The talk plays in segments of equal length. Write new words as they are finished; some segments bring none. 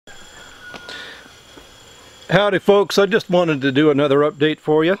Howdy folks, I just wanted to do another update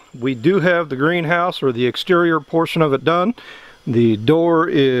for you. We do have the greenhouse, or the exterior portion of it, done. The door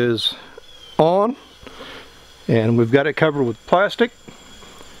is on and we've got it covered with plastic.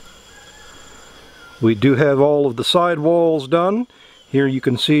 We do have all of the side walls done. Here you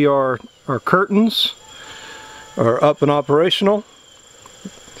can see our curtains are up and operational,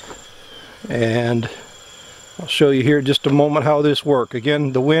 and I'll show you here in just a moment how this works.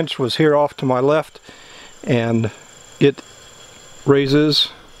 Again, the winch was here off to my left, and it raises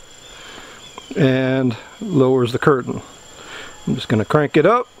and lowers the curtain. I'm just going to crank it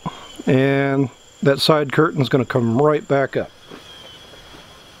up, and that side curtain is going to come right back up.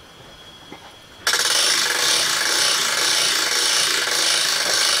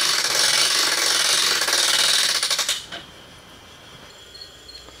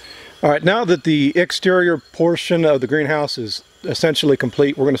 Alright, now that the exterior portion of the greenhouse is essentially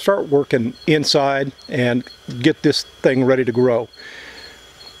complete, we're going to start working inside and get this thing ready to grow.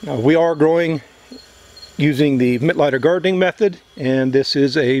 We are growing using the Mittleiter gardening method, and this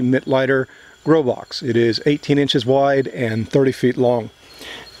is a Mittleiter grow box. It is 18 inches wide and 30 feet long.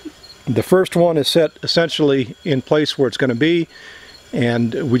 The first one is set essentially in place where it's going to be,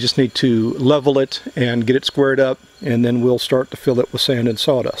 and we just need to level it and get it squared up, and then we'll start to fill it with sand and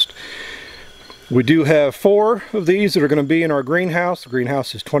sawdust. We do have 4 of these that are going to be in our greenhouse. The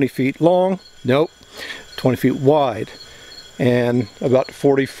greenhouse is 20 feet long, 20 feet wide, and about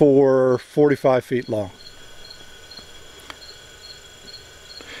 45 feet long.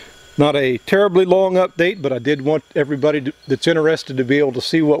 Not a terribly long update, but I did want everybody that's interested to be able to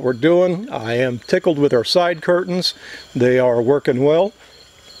see what we're doing. I am tickled with our side curtains. They are working well.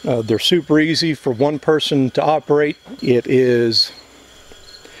 They're super easy for one person to operate. It is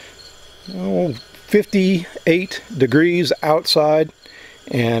 58 degrees outside,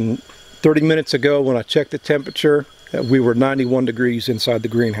 and 30 minutes ago when I checked the temperature, we were 91 degrees inside the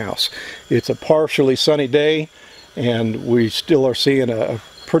greenhouse. It's a partially sunny day, and we still are seeing a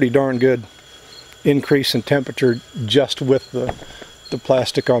pretty darn good increase in temperature just with the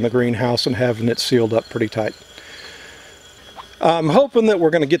plastic on the greenhouse and having it sealed up pretty tight. I'm hoping that we're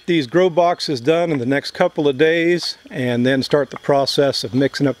going to get these grow boxes done in the next couple of days, and then start the process of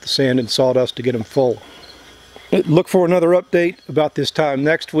mixing up the sand and sawdust to get them full. Look for another update about this time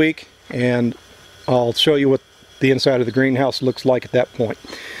next week, and I'll show you what the inside of the greenhouse looks like at that point.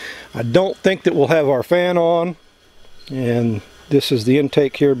 I don't think that we'll have our fan on, and this is the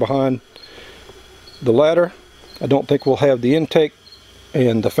intake here behind the ladder. I don't think we'll have the intake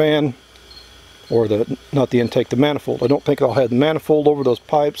and the fan, or not the intake, the manifold. I don't think I'll have the manifold over those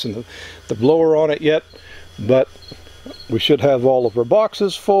pipes and the blower on it yet, but we should have all of our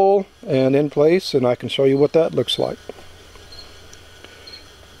boxes full and in place, and I can show you what that looks like.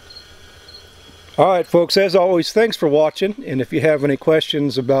 Alright folks, as always, thanks for watching, and if you have any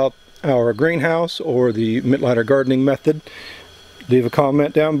questions about our greenhouse or the Mittleiter gardening method, leave a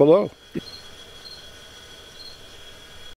comment down below.